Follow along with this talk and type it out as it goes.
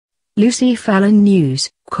Lucy Fallon News.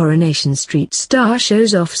 Coronation Street star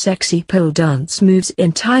shows off sexy pole dance moves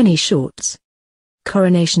in tiny shorts.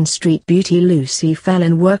 Coronation Street beauty Lucy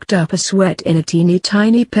Fallon worked up a sweat in a teeny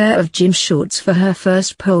tiny pair of gym shorts for her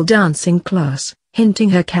first pole dancing class, hinting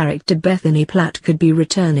her character Bethany Platt could be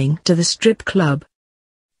returning to the strip club.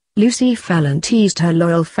 Lucy Fallon teased her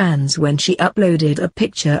loyal fans when she uploaded a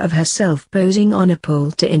picture of herself posing on a pole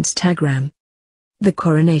to Instagram. The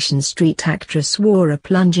Coronation Street actress wore a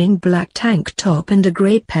plunging black tank top and a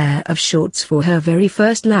grey pair of shorts for her very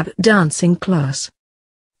first lap dancing class.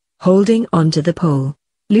 Holding onto the pole,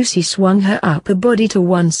 Lucy swung her upper body to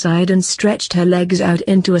one side and stretched her legs out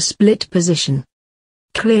into a split position.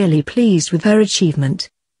 Clearly pleased with her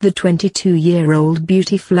achievement, the 22-year-old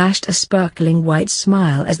beauty flashed a sparkling white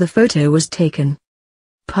smile as the photo was taken.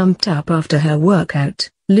 Pumped up after her workout,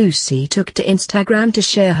 Lucy took to Instagram to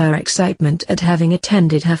share her excitement at having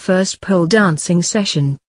attended her first pole dancing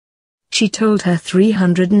session. She told her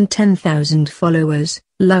 310,000 followers,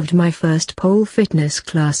 "Loved my first pole fitness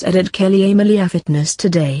class at Kelly Amelia Fitness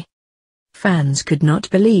today." Fans could not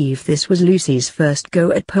believe this was Lucy's first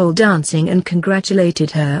go at pole dancing and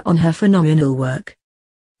congratulated her on her phenomenal work.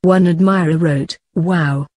 One admirer wrote,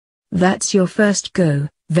 "Wow. That's your first go,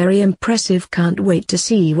 very impressive, can't wait to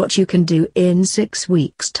see what you can do in 6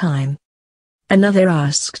 weeks' time." Another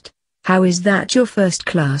asked, "How is that your first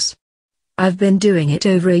class? I've been doing it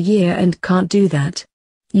over a year and can't do that.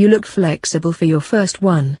 You look flexible for your first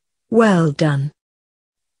one, well done."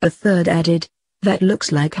 A third added, "That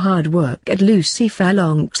looks like hard work at Lucy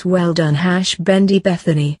Fallon's, well done Bendy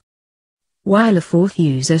Bethany." While a fourth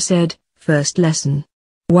user said, "First lesson.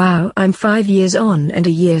 Wow, I'm 5 years on and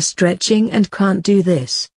a year stretching and can't do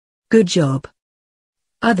this. Good job."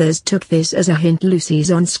 Others took this as a hint Lucy's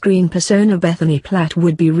on-screen persona Bethany Platt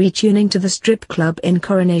would be retuning to the strip club in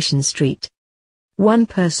Coronation Street. One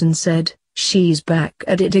person said, "She's back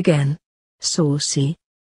at it again. Saucy."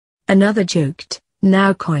 Another joked,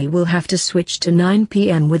 "Now Koi will have to switch to 9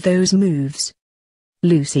 p.m. with those moves."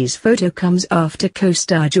 Lucy's photo comes after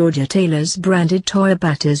co-star Georgia Taylor's branded Toya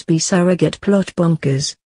Battersby surrogate plot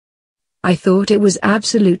bonkers. "I thought it was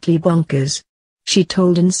absolutely bonkers," she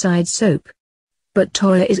told Inside Soap. "But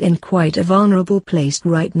Toya is in quite a vulnerable place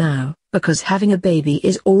right now, because having a baby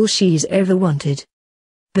is all she's ever wanted.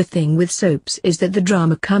 The thing with soaps is that the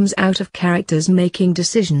drama comes out of characters making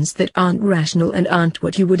decisions that aren't rational and aren't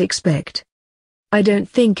what you would expect. I don't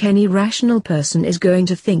think any rational person is going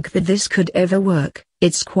to think that this could ever work.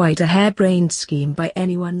 It's quite a harebrained scheme by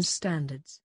anyone's standards."